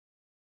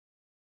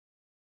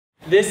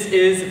This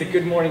is the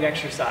good morning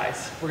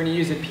exercise. We're going to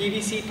use a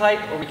PVC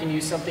pipe, or we can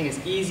use something as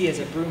easy as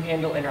a broom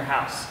handle in our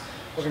house.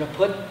 We're going to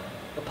put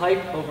the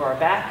pipe over our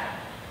back.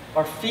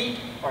 Our feet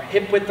are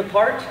hip width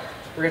apart.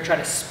 We're going to try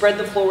to spread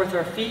the floor with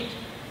our feet.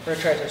 We're going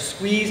to try to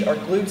squeeze our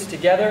glutes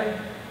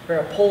together. We're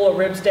going to pull our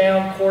ribs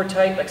down, core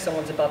tight, like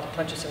someone's about to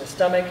punch us in the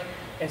stomach,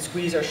 and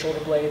squeeze our shoulder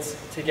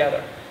blades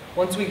together.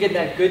 Once we get in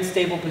that good,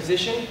 stable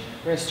position,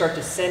 we're going to start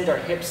to send our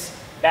hips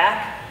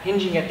back,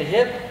 hinging at the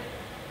hip.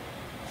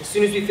 As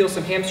soon as we feel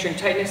some hamstring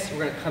tightness,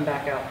 we're going to come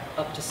back out,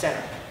 up to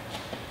center.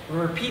 We're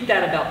going to repeat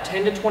that about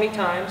 10 to 20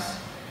 times,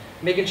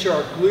 making sure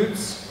our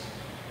glutes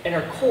and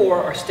our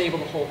core are stable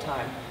the whole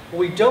time. What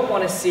we don't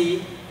want to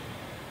see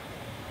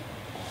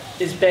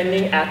is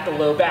bending at the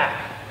low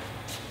back.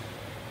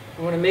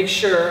 We want to make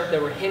sure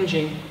that we're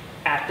hinging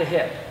at the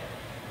hip.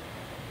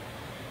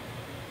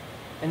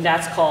 And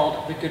that's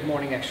called the good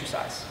morning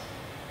exercise.